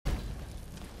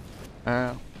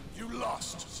You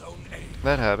lost Zone A.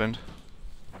 That happened.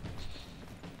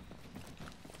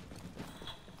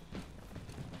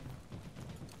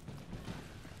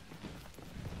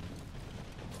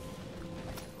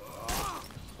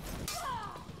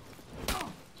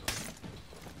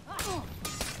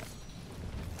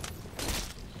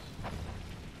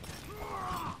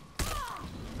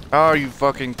 Oh, you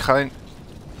fucking cunt.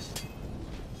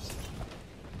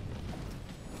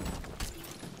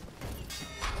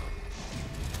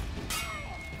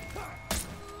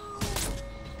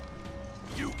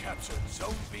 You captured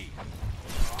Zone B.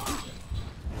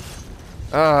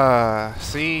 Ah,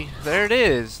 see? There it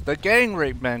is. The gang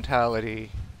rape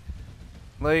mentality.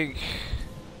 Like,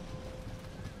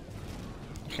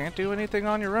 can't do anything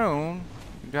on your own.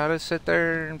 You gotta sit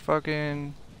there and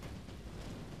fucking...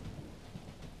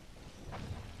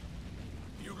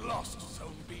 You lost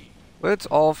Zone B. Let's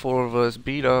all four of us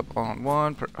beat up on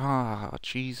one per... Ah,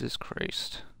 Jesus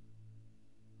Christ.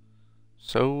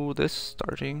 So, this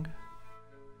starting...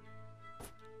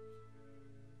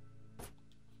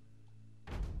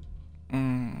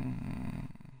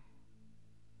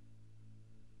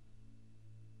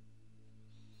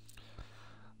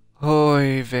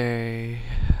 Oy vey.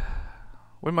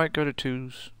 We might go to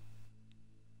twos.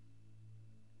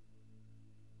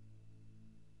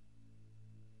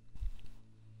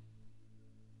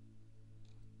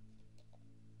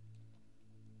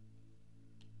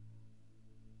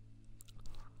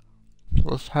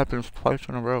 This happens twice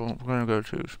in a row. We're gonna go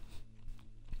to twos.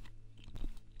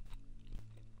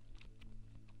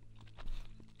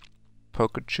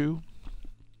 Pikachu.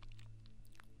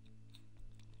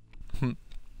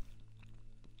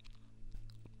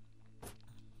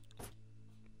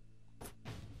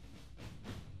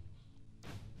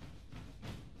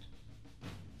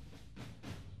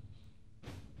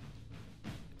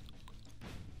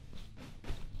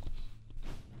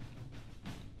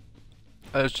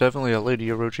 That's definitely a Lady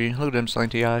Orochi. Look at them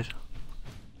slanty eyes.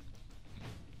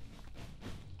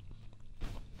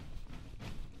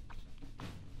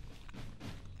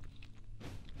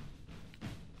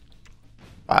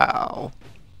 Wow.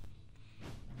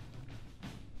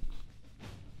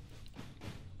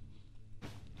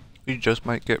 You just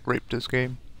might get raped this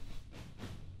game.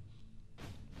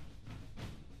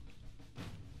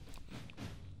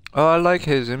 Oh, I like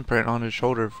his imprint on his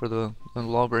shoulder for the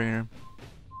Lawbringer.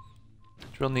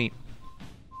 It's real neat.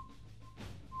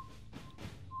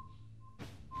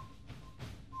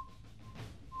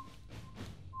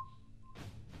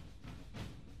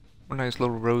 A nice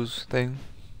little rose thing.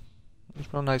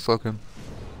 It's real nice looking.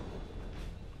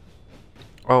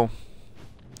 Oh.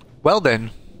 Well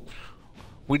then.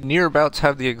 We'd nearabouts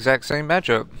have the exact same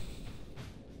matchup.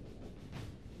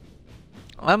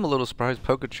 I'm a little surprised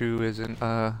Pikachu isn't,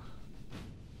 the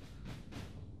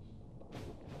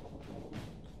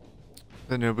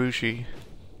Nobushi,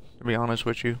 to be honest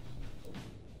with you.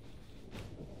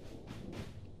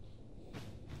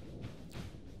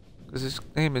 Because his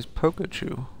name is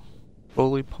Pikachu.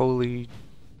 Roly Poly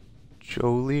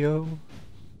Jolio?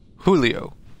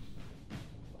 Julio.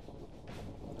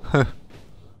 Huh.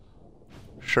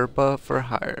 Sherpa for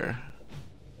hire.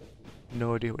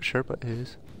 No idea what Sherpa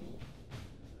is.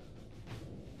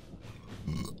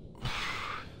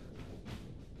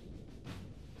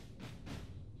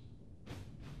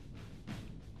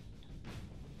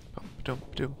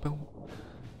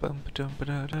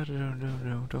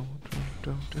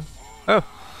 Oh!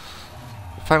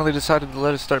 Finally decided to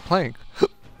let us start playing.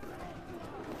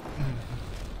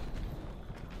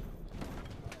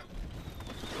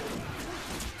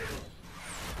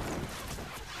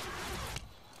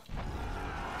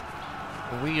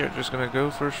 We are just gonna go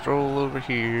for a stroll over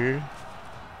here.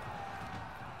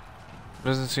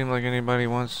 Doesn't seem like anybody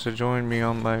wants to join me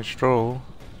on my stroll.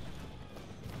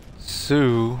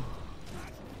 So,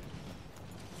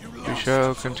 we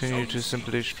shall continue to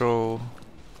simply stroll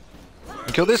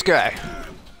and kill this guy.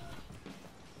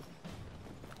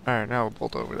 Alright, now we'll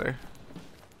bolt over there.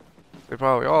 They're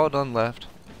probably all done left.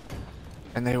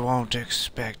 And they won't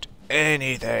expect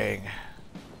anything.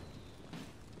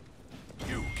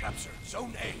 You captured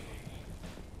Zone A.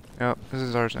 Yep, this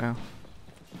is ours now.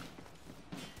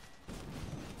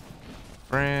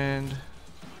 Friend.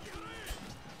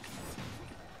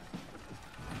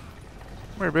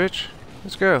 Come here, bitch.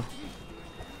 Let's go.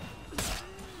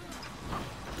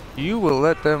 You will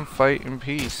let them fight in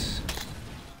peace.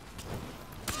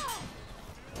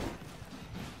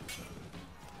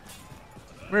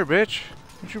 Come here, bitch.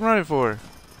 What you running for?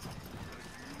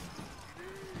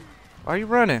 Why are you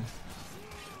running?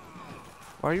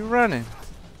 Why are you running?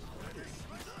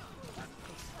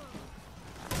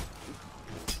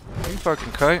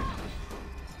 fucking cut.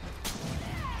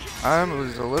 I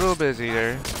was a little busy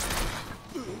there.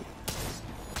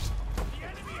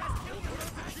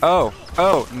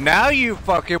 Oh, now you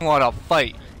fucking wanna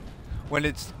fight. When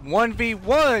it's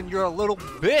 1v1, you're a little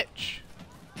bitch.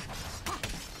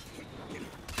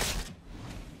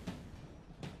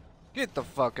 Get the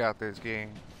fuck out this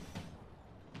game.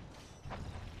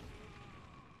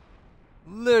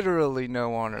 Literally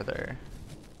no honor there.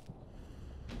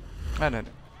 Not an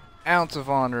ounce of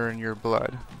honor in your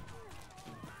blood.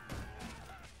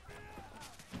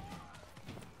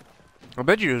 I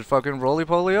bet you was fucking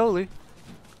roly-poly-oly.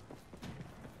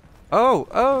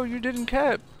 Oh, you didn't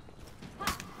cap.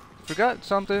 Forgot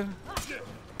something.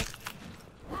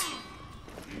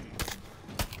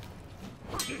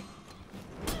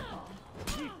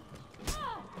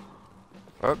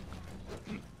 Fuck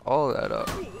all that up.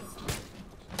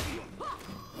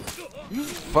 You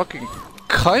fucking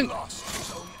cunt.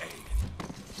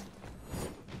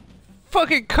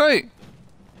 Fucking cunt.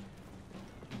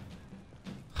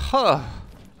 Huh.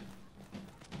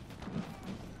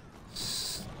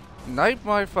 Snipe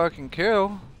my fucking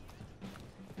kill.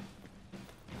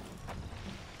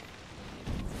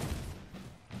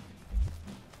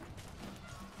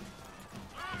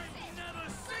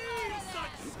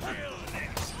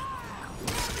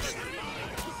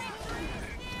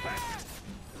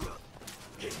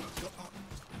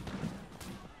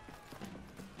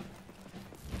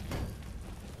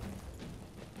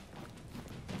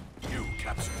 You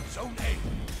captured Zone A.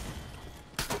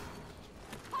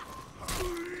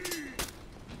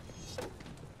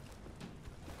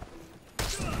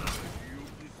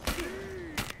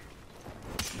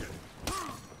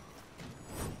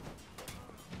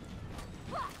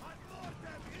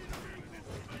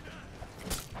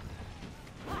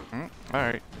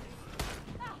 Alright.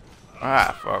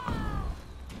 Ah, fuck.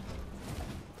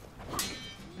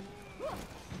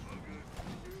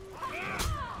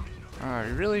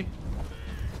 Really?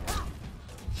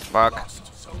 Fuck.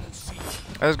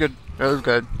 That was good. That was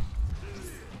good.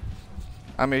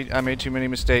 I made too many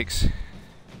mistakes.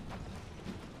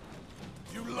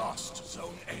 You lost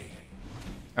Zone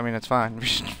A. I mean, it's fine.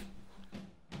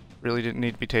 Really didn't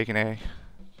need to be taking A.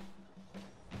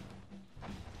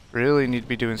 Really need to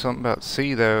be doing something about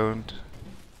C though.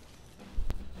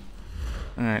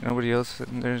 Alright, nobody else.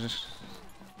 There's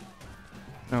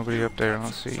nobody up there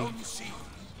on C.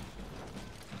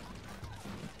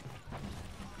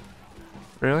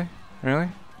 Really? Really?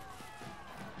 You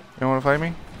don't want to fight me?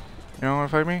 You don't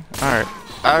want to fight me? Alright.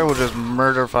 I will just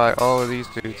murderify all of these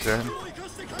dudes then.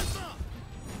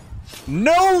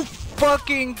 No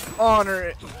fucking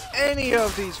honor any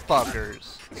of these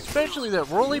fuckers. Especially that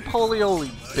roly-poly-oly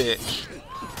bitch.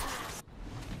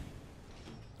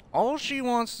 All she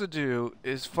wants to do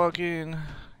is fucking...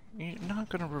 You're not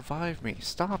gonna revive me.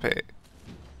 Stop it.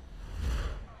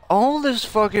 All this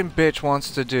fucking bitch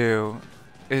wants to do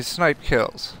is snipe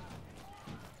kills.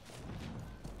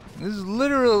 This is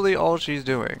literally all she's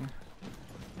doing.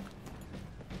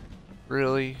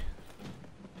 Really?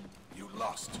 You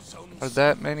lost Zone Are C.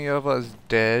 that many of us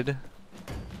dead?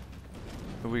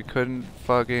 We couldn't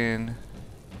fucking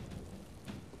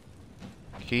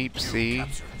keep C.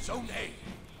 Captured Zone A.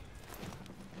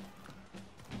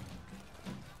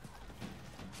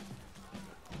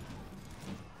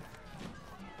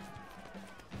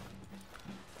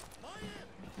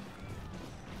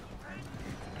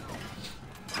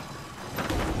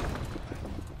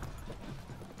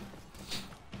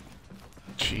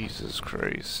 Jesus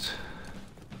Christ.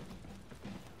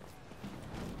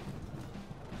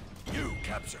 You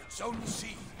captured Zone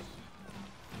C.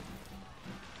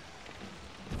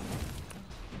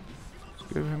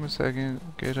 Just give him a second.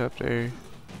 Get up there.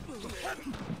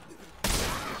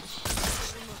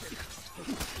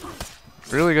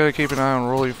 Really gotta keep an eye on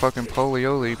Roly fucking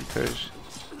Polioly because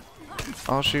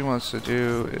all she wants to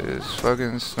do is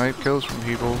fucking snipe kills from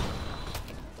people.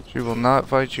 She will not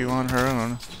fight you on her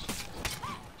own.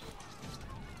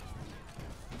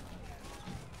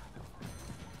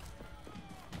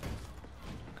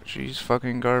 She's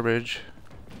fucking garbage.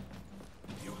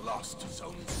 You lost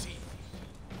Zone C.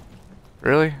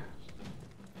 Really?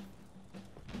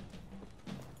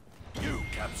 You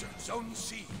captured Zone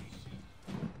C.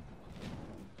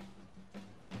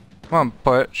 Come on,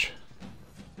 Butch.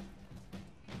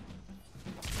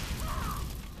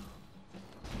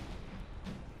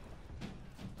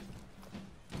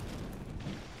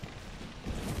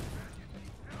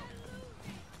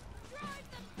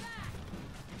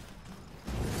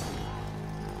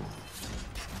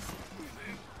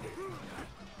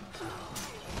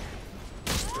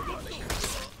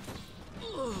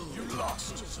 You lost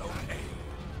lost Zone A.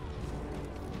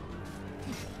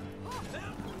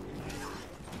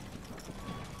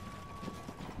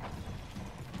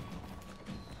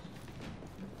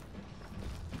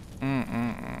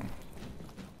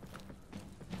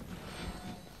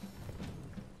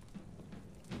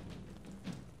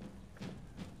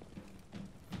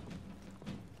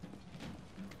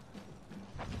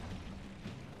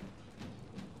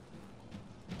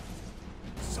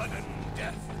 Sudden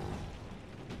death.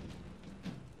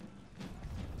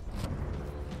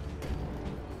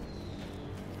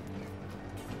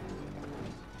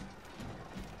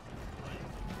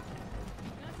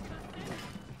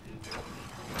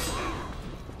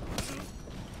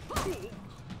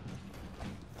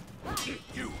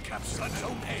 You captured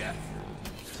Zone A.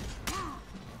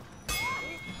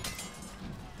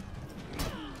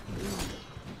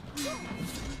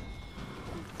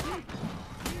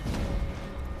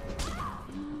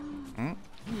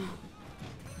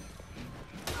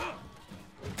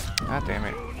 God damn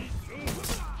it.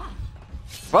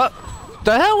 What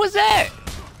the hell was that?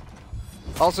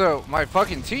 Also, my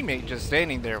fucking teammate just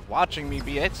standing there watching me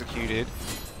be executed.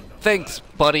 Thanks,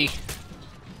 buddy.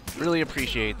 Really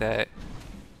appreciate that.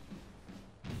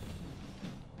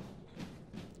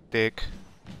 Dick.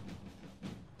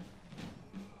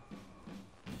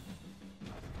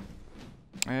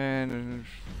 And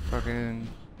fucking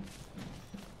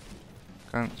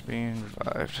guns being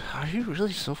revived. Are you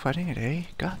really still fighting at A?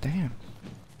 God damn.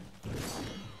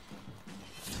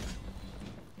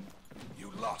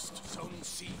 You lost Zone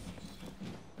C.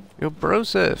 Yo,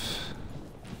 Broseph.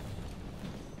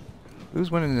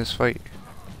 Who's winning this fight?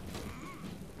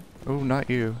 Oh, not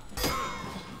you.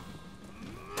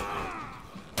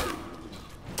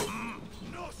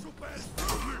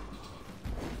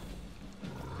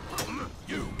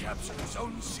 You captured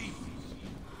Zone C.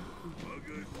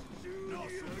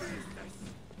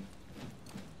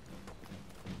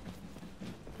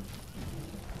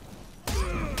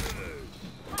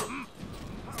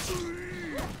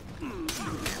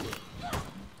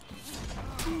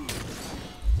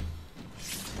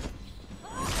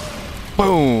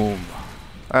 Boom!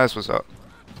 That's what's up.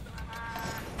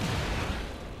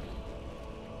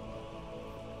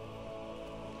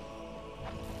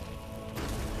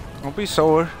 Don't be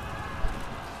sore.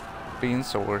 Being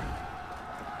sore.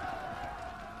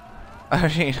 I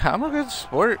mean, I'm a good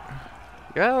sport.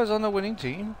 Yeah, I was on the winning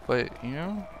team, but, you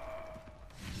know,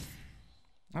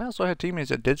 I also had teammates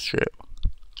that did shit.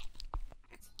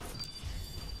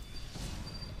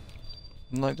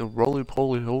 Like the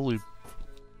roly-poly holy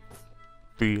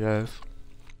BS.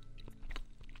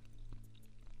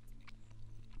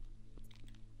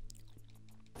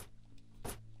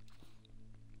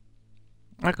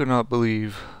 I could not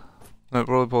believe that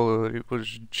roly-poly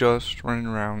was just running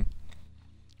around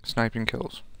sniping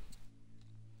kills.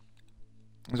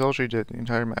 That's all she did the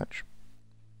entire match.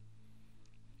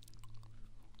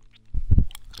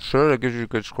 Sure, that gives you a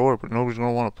good score, but nobody's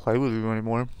gonna want to play with you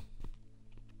anymore.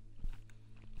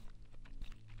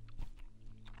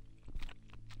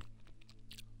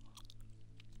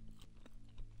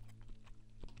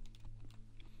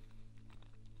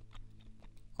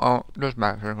 Oh, this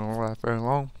match isn't gonna last very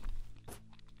long.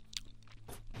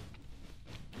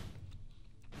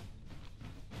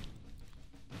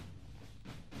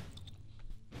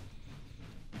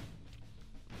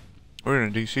 We're in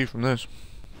a DC from this.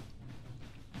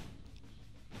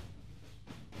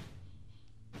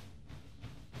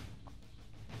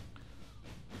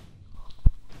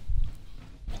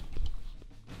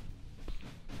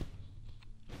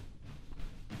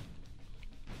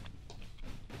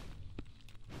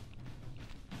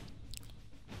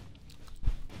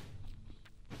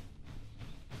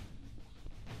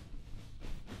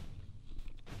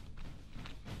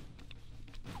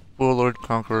 Warlord,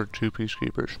 Conqueror, 2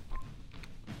 Peacekeepers.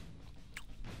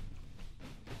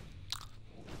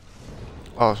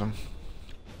 Awesome.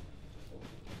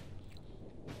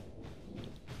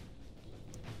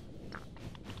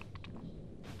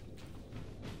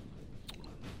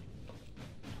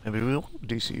 Maybe we won't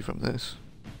DC from this.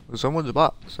 But someone's a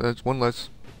bot, so that's one less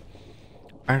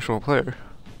actual player.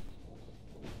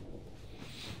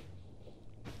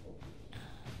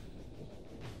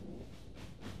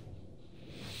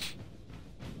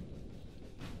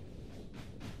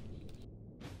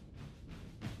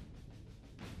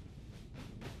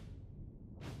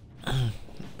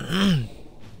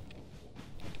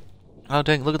 Oh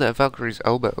dang, look at that Valkyrie's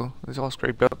elbow. It's all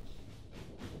scraped up.